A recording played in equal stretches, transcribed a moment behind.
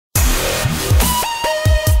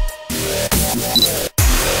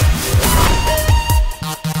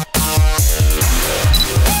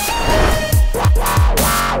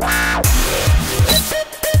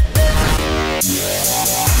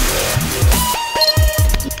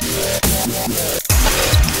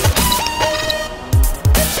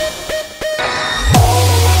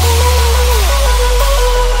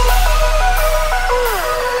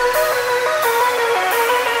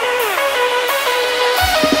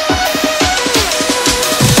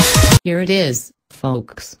Here it is,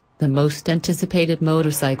 folks, the most anticipated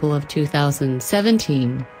motorcycle of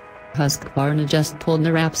 2017. Husqvarna just pulled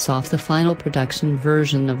the wraps off the final production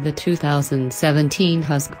version of the 2017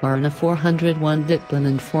 Husqvarna 401 Vitpilen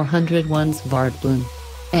and 401 Vitpilen.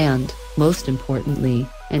 And, most importantly,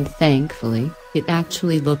 and thankfully, it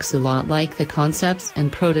actually looks a lot like the concepts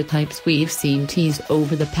and prototypes we've seen teased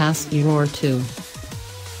over the past year or two.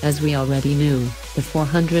 As we already knew, the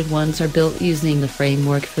 401s are built using the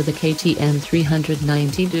framework for the KTM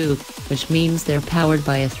 390 Duke, which means they're powered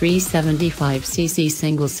by a 375cc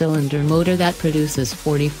single-cylinder motor that produces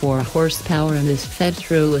 44 horsepower and is fed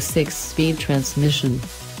through a 6-speed transmission.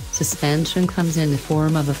 Suspension comes in the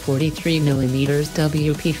form of a 43mm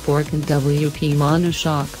WP fork and WP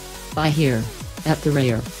monoshock. By here, at the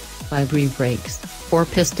rear, 5 rear brakes,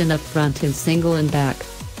 4-piston up front and single in back.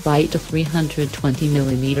 Light to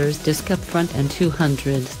 320mm disc up front and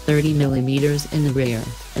 230mm in the rear,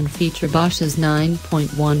 and feature Bosch's 9.11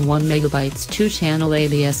 MB 2-channel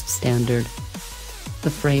ABS standard. The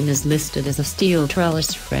frame is listed as a steel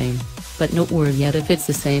trellis frame, but no word yet if it's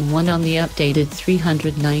the same one on the updated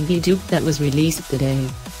 390 Duke that was released today.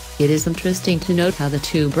 It is interesting to note how the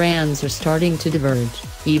two brands are starting to diverge,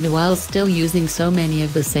 even while still using so many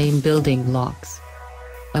of the same building blocks.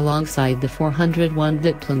 Alongside the 401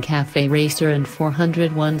 Vitpilen Cafe Racer and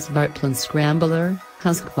 401 Vitpilen Scrambler,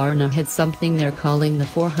 Husqvarna had something they're calling the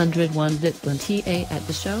 401 Vitpilen TA at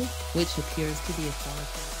the show, which appears to be a